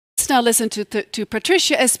now listen to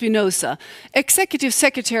Patricia Espinosa, Executive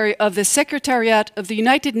Secretary of the Secretariat of the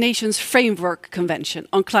United Nations Framework Convention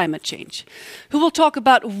on Climate Change, who will talk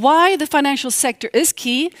about why the financial sector is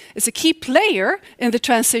a key player in the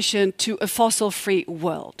transition to a fossil-free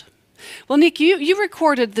world. Well, Nick, you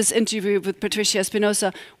recorded this interview with Patricia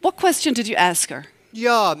Espinosa. What question did you ask her?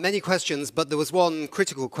 Yeah, many questions, but there was one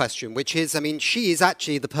critical question, which is, I mean, she is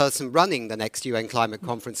actually the person running the next UN climate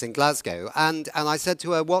conference in Glasgow. And I said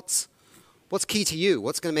to her, what's key to you?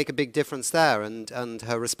 What's going to make a big difference there? And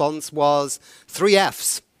her response was 3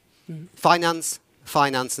 Fs. Finance,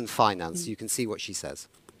 finance, and finance. You can see what she says.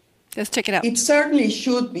 Let's check it out. It certainly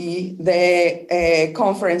should be the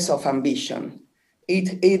conference of ambition.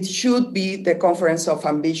 It should be the conference of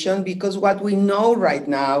ambition, because what we know right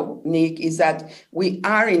now, Nick, is that we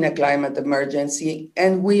are in a climate emergency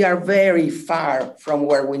and we are very far from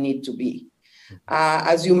where we need to be.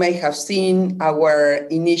 As you may have seen, our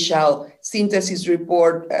initial synthesis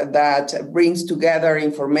report that brings together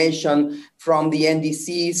information from the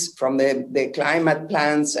NDCs, from the climate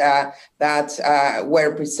plans that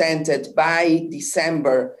were presented by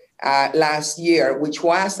December last year, which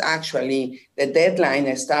was actually the deadline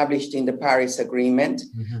established in the Paris Agreement.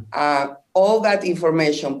 All that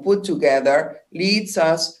information put together leads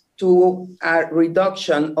us to a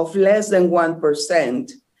reduction of less than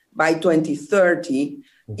 1% by 2030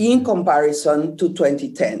 in comparison to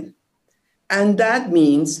 2010. And that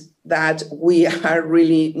means that we are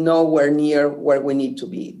really nowhere near where we need to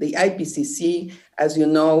be. The IPCC, as you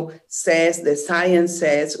know, says, the science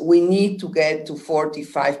says, we need to get to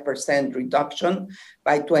 45% reduction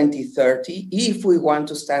by 2030 if we want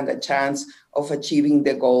to stand a chance of achieving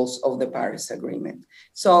the goals of the Paris Agreement.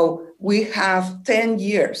 So we have 10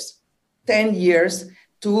 years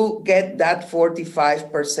to get that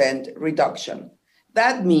 45% reduction.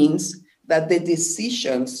 That means that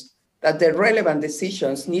the relevant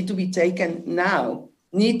decisions need to be taken now,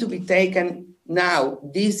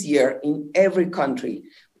 this year in every country.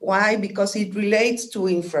 Why? Because it relates to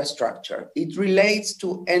infrastructure, it relates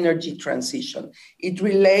to energy transition, it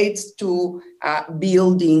relates to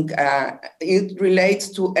building, it relates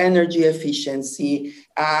to energy efficiency,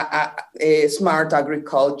 smart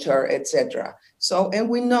agriculture, etc. So, and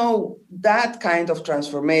we know that kind of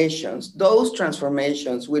transformations, those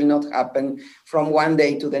transformations will not happen from one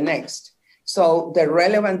day to the next. So the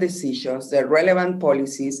relevant decisions, the relevant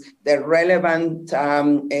policies, the relevant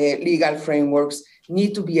legal frameworks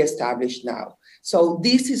need to be established now. So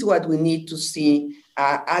this is what we need to see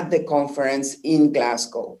at the conference in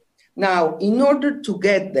Glasgow. Now, in order to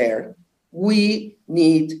get there, we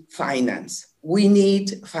need finance. We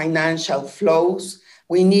need financial flows.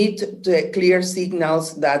 We need the clear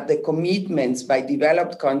signals that the commitments by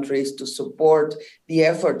developed countries to support the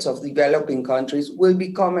efforts of developing countries will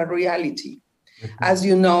become a reality. As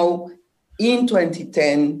you know, in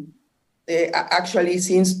 2010, actually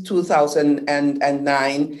since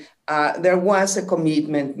 2009, there was a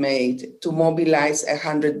commitment made to mobilize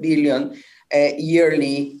 100 billion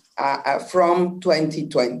yearly from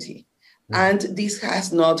 2020. And this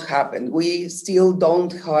has not happened. We still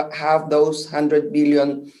don't have those 100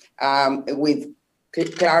 billion with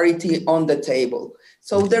clarity on the table.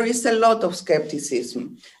 So there is a lot of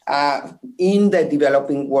skepticism in the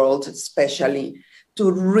developing world, especially, to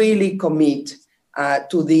really commit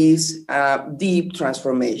to this deep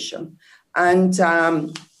transformation. And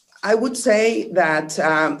I would say that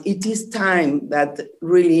it is time that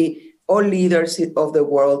really all leaders of the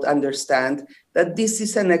world understand that this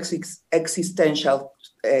is an existential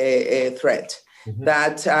threat,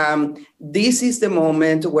 that this is the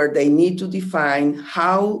moment where they need to define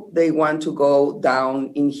how they want to go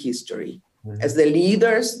down in history. As the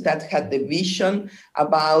leaders that had the vision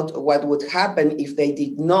about what would happen if they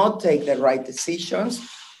did not take the right decisions,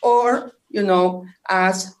 or, you know,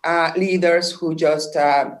 as leaders who just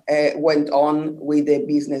went on with the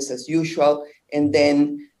business as usual and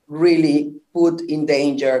then really put in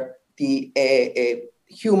danger the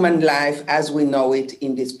human life as we know it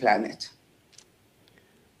in this planet.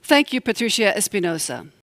 Thank you, Patricia Espinosa.